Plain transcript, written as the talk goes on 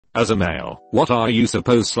As a male, what are you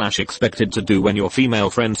supposed/expected to do when your female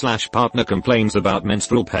friend/partner complains about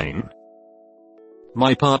menstrual pain?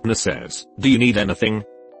 My partner says, "Do you need anything?"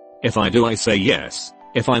 If I do, I say yes.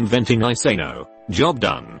 If I'm venting, I say no. Job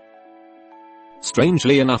done.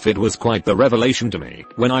 Strangely enough, it was quite the revelation to me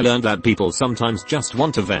when I learned that people sometimes just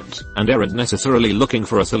want to vent and aren't necessarily looking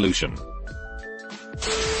for a solution.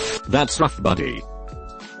 That's rough, buddy.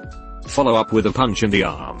 Follow up with a punch in the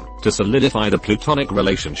arm to solidify the platonic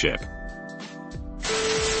relationship.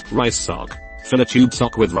 Rice sock. Fill a tube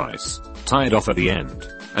sock with rice, tie it off at the end,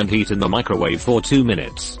 and heat in the microwave for 2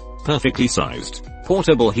 minutes. Perfectly sized,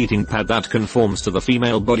 portable heating pad that conforms to the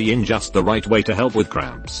female body in just the right way to help with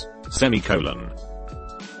cramps. Semicolon.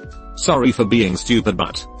 Sorry for being stupid,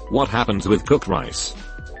 but what happens with cooked rice?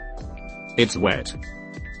 It's wet.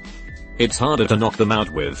 It's harder to knock them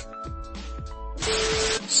out with.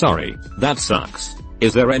 Sorry, that sucks.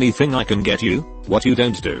 Is there anything I can get you? What you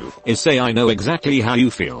don't do is say I know exactly how you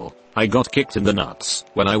feel. I got kicked in the nuts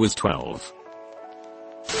when I was 12.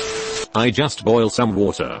 I just boil some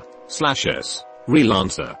water. /s. Real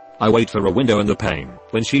answer. I wait for a window in the pane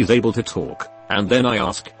when she's able to talk, and then I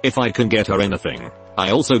ask if I can get her anything. I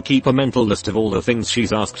also keep a mental list of all the things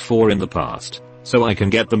she's asked for in the past, so I can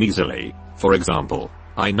get them easily. For example,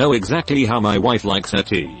 I know exactly how my wife likes her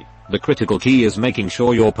tea. The critical key is making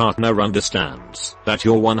sure your partner understands that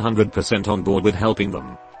you're 100% on board with helping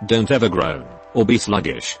them. Don't ever groan or be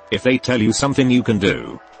sluggish. If they tell you something you can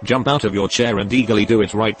do, jump out of your chair and eagerly do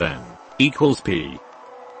it right then. Equals P.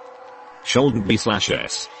 Shouldn't be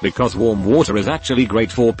 /s, because warm water is actually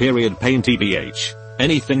great for period pain tbh.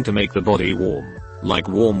 Anything to make the body warm, like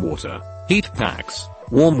warm water, heat packs,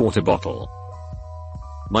 warm water bottle.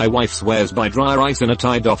 My wife swears by dry rice in a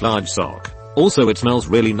tied off large sock. Also, it smells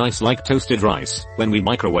really nice like toasted rice when we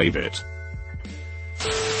microwave it.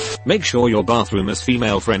 Make sure your bathroom is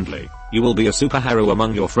female friendly. You will be a superhero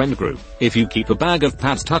among your friend group if you keep a bag of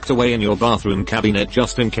pads tucked away in your bathroom cabinet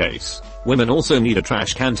just in case. Women also need a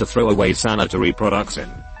trash can to throw away sanitary products in,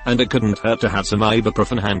 and it couldn't hurt to have some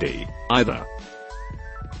ibuprofen handy, either.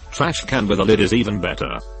 Trash can with a lid is even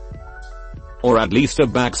better. Or at least a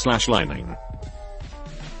bag/lining.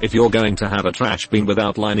 If you're going to have a trash bin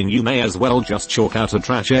without lining, you may as well just chalk out a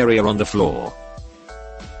trash area on the floor.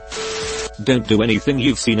 Don't do anything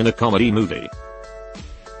you've seen in a comedy movie.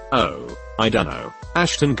 Oh, I dunno.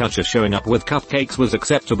 Ashton Kutcher showing up with cupcakes was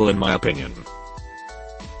acceptable in my opinion.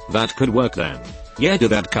 That could work then. Yeah, do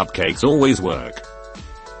that cupcakes always work?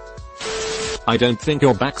 I don't think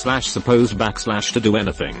you're /supposed to do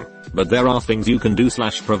anything, but there are things you can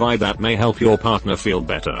do/provide that may help your partner feel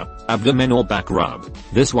better. Abdomen or back rub.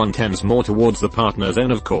 This one tends more towards the partner's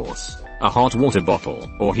own, of course. A hot water bottle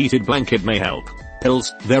or heated blanket may help.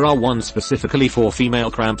 Pills, there are ones specifically for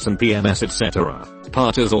female cramps and PMS, etc.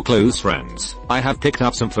 Partners or close friends. I have picked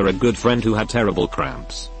up some for a good friend who had terrible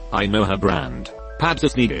cramps. I know her brand. Pads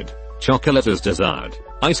as needed. Chocolate as desired.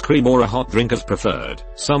 Ice cream or a hot drink as preferred.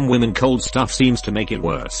 Some women cold stuff seems to make it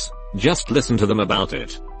worse. Just listen to them about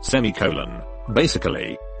it. Semicolon.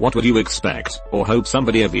 Basically, what would you expect or hope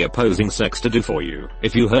somebody of the opposing sex to do for you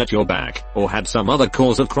if you hurt your back or had some other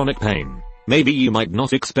cause of chronic pain? Maybe you might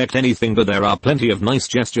not expect anything, but there are plenty of nice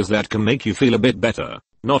gestures that can make you feel a bit better.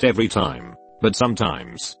 Not every time, but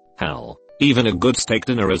sometimes. Hell, even a good steak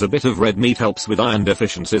dinner as a bit of red meat helps with iron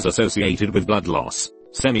deficiencies associated with blood loss.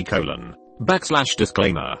 Semicolon.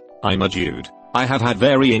 /disclaimer. I'm a dude. I have had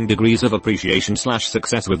varying degrees of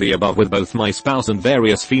appreciation/success with the above with both my spouse and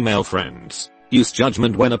various female friends. Use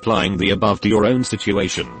judgment when applying the above to your own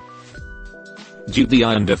situation. Dude, the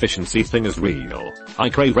iron deficiency thing is real. I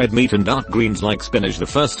crave red meat and dark greens like spinach the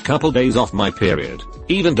first couple days off my period.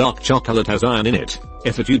 Even dark chocolate has iron in it.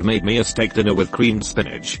 If a dude made me a steak dinner with creamed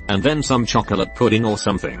spinach and then some chocolate pudding or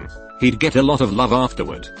something, he'd get a lot of love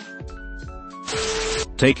afterward.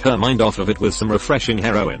 Take her mind off of it with some refreshing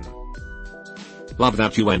heroin. Love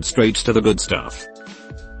that you went straight to the good stuff.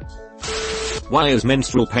 Why is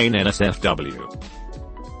menstrual pain NSFW?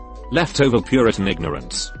 Leftover Puritan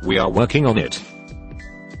ignorance. We are working on it.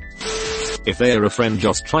 If they're a friend,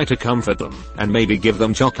 just try to comfort them and maybe give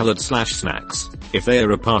them chocolate/snacks. If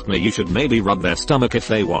they're a partner, you should maybe rub their stomach if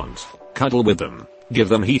they want. Cuddle with them. Give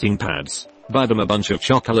them heating pads. Buy them a bunch of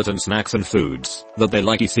chocolate and snacks and foods that they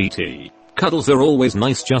like. ECT. Cuddles are always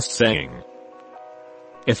nice, just saying.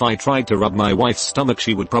 If I tried to rub my wife's stomach,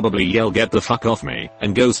 she would probably yell "get the fuck off me"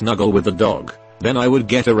 and go snuggle with the dog. Then I would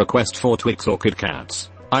get a request for Twix or Kit Kats.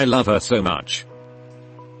 I love her so much.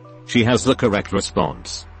 She has the correct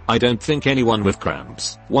response. I don't think anyone with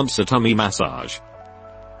cramps wants a tummy massage.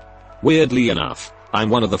 Weirdly enough, I'm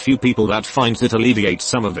one of the few people that finds it alleviates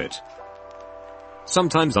some of it.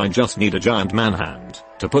 Sometimes I just need a giant man hand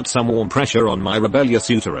to put some warm pressure on my rebellious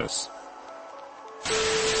uterus.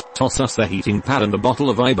 Toss us the heating pad and the bottle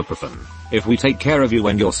of ibuprofen. If we take care of you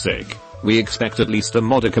when you're sick, we expect at least a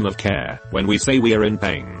modicum of care when we say we are in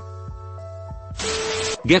pain.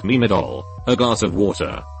 Get me Midol, a glass of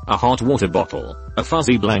water, a hot water bottle, a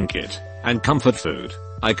fuzzy blanket, and comfort food.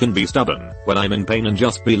 I can be stubborn when I'm in pain and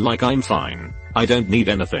just be like I'm fine. I don't need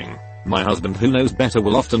anything. My husband, who knows better,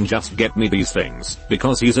 will often just get me these things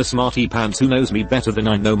because he's a smarty pants who knows me better than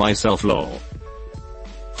I know myself, lol.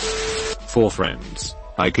 For friends,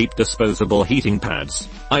 I keep disposable heating pads,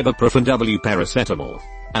 ibuprofen, paracetamol,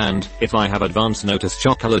 and, if I have advance notice,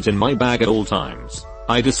 chocolate in my bag at all times.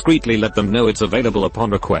 I discreetly let them know it's available upon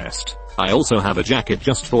request. I also have a jacket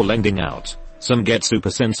just for lending out. Some get super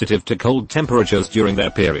sensitive to cold temperatures during their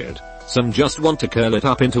period. Some just want to curl it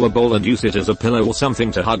up into a ball and use it as a pillow or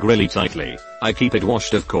something to hug really tightly. I keep it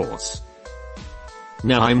washed, of course.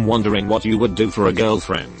 Now I'm wondering what you would do for a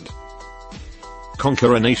girlfriend.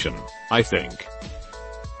 Conquer a nation, I think.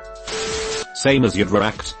 Same as you'd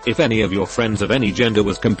react if any of your friends of any gender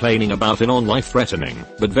was complaining about an life-threatening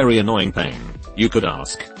but very annoying pain. You could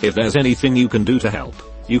ask if there's anything you can do to help.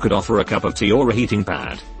 You could offer a cup of tea or a heating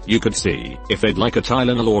pad. You could see if they'd like a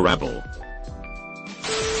Tylenol or Rabble.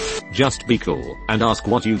 Just be cool and ask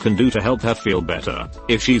what you can do to help her feel better.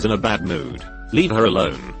 If she's in a bad mood, leave her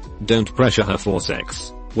alone. Don't pressure her for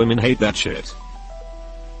sex. Women hate that shit.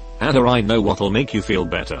 And I know what'll make you feel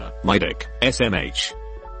better, my dick, SMH.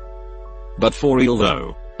 But for real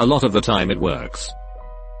though, a lot of the time it works.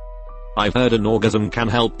 I've heard an orgasm can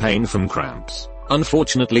help pain from cramps.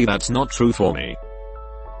 Unfortunately that's not true for me.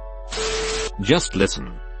 Just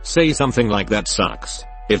listen. Say something like, that sucks.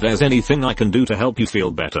 If there's anything I can do to help you feel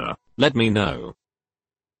better, let me know.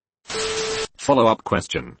 Follow-up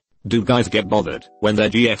question. Do guys get bothered when their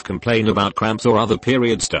GF complain about cramps or other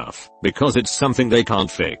period stuff because it's something they can't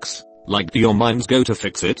fix? Like, do your minds go to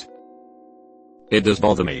fix it? It does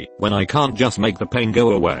bother me when I can't just make the pain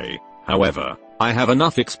go away. However, I have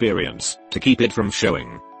enough experience to keep it from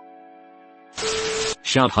showing.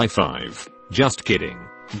 Shout high five. Just kidding.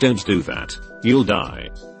 Don't do that. You'll die.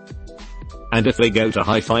 And if they go to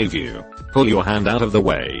high five you, pull your hand out of the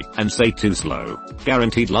way and say too slow.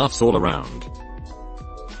 Guaranteed laughs all around.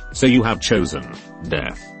 So you have chosen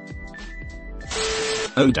death.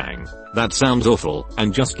 Oh dang, that sounds awful,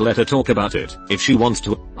 and just let her talk about it if she wants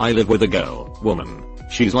to. I live with a woman.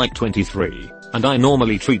 She's like 23, and I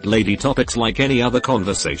normally treat lady topics like any other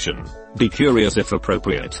conversation. Be curious if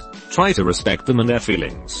appropriate. Try to respect them and their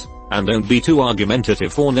feelings. And don't be too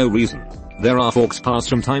argumentative for no reason. There are forks passed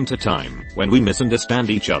from time to time when we misunderstand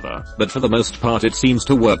each other, but for the most part it seems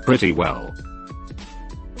to work pretty well.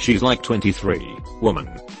 She's like 23, woman,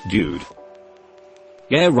 dude.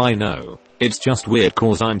 Yeah, I know. It's just weird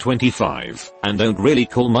cause I'm 25 and don't really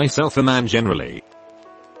call myself a man generally.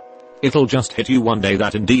 It'll just hit you one day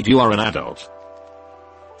that indeed you are an adult.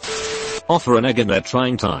 Offer an egg in their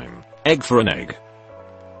trying time. Egg for an egg.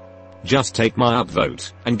 Just take my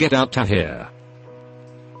upvote and get out to here.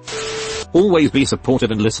 Always be supportive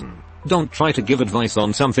and listen. Don't try to give advice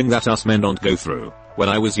on something that us men don't go through. When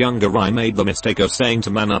I was younger I made the mistake of saying to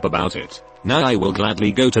man up about it. Now I will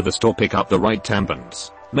gladly go to the store, pick up the right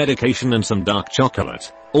tampons, medication and some dark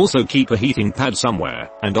chocolate. Also keep a heating pad somewhere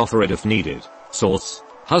and offer it if needed. Source: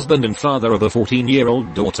 husband and father of a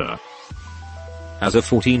 14-year-old daughter. As a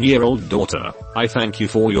 14-year-old daughter, I thank you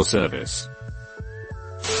for your service.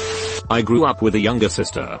 I grew up with a younger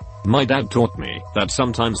sister. My dad taught me that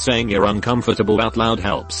sometimes saying you're uncomfortable out loud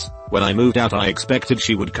helps. When I moved out I expected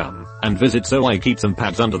she would come and visit, so I keep some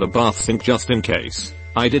pads under the bath sink just in case.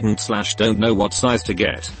 I don't know what size to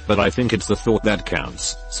get, but I think it's the thought that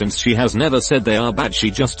counts. Since she has never said they are bad,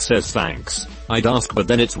 she just says thanks. I'd ask, but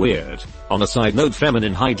then it's weird. On a side note,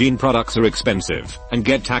 feminine hygiene products are expensive and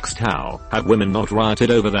get taxed. How have women not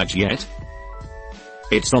rioted over that yet?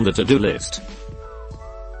 It's on the to-do list.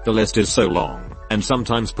 The list is so long, and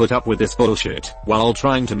sometimes put up with this bullshit while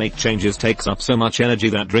trying to make changes takes up so much energy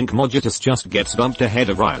that drink mojitos just gets bumped ahead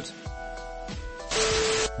of riot.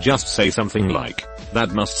 Just say something like,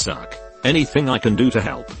 that must suck. Anything I can do to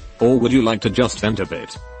help? Or would you like to just vent a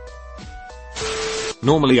bit?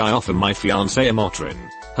 Normally I offer my fiancée a Motrin,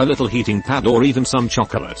 her little heating pad, or even some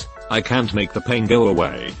chocolate. I can't make the pain go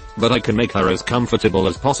away, but I can make her as comfortable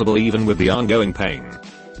as possible even with the ongoing pain.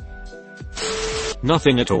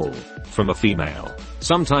 Nothing at all from a female.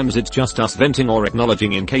 Sometimes it's just us venting or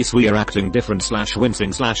acknowledging in case we are acting different /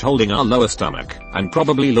 wincing / holding our lower stomach, and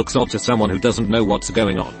probably looks odd to someone who doesn't know what's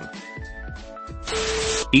going on.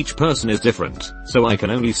 Each person is different, so I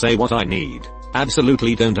can only say what I need.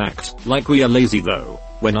 Absolutely don't act like we are lazy though.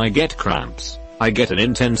 When I get cramps, I get an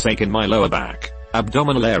intense ache in my lower back,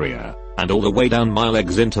 abdominal area, and all the way down my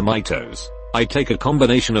legs into my toes. I take a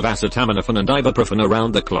combination of acetaminophen and ibuprofen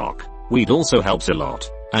around the clock. Weed also helps a lot,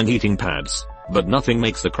 and heating pads, but nothing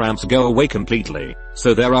makes the cramps go away completely.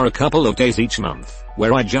 So there are a couple of days each month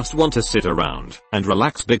where I just want to sit around and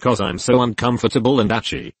relax because I'm so uncomfortable and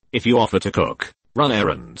itchy. If you offer to cook, run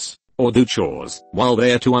errands, or do chores while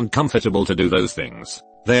they're too uncomfortable to do those things,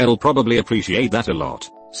 they'll probably appreciate that a lot.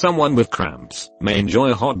 Someone with cramps may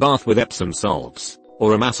enjoy a hot bath with Epsom salts,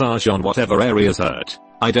 or a massage on whatever areas hurt.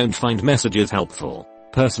 I don't find messages helpful,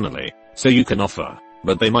 personally, so you can offer,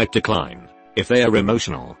 but they might decline. If they are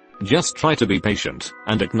emotional, just try to be patient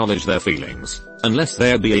and acknowledge their feelings, unless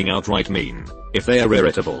they're being outright mean. If they are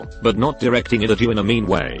irritable, but not directing it at you in a mean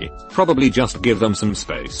way, probably just give them some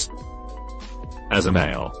space. As a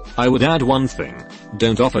male, I would add one thing: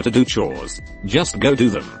 don't offer to do chores, just go do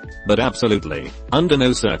them. But absolutely, under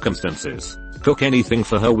no circumstances, cook anything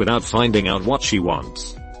for her without finding out what she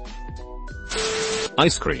wants.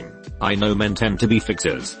 Ice cream. I know men tend to be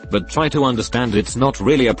fixers, but try to understand it's not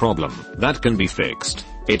really a problem that can be fixed.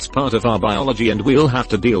 It's part of our biology and we'll have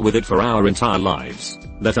to deal with it for our entire lives.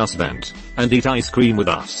 Let us vent, and eat ice cream with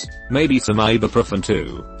us. Maybe some ibuprofen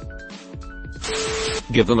too.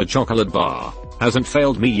 Give them a chocolate bar. Hasn't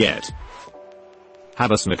failed me yet.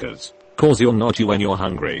 Have a Snickers, cause you're not you when you're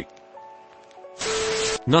hungry.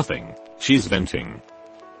 Nothing. She's venting.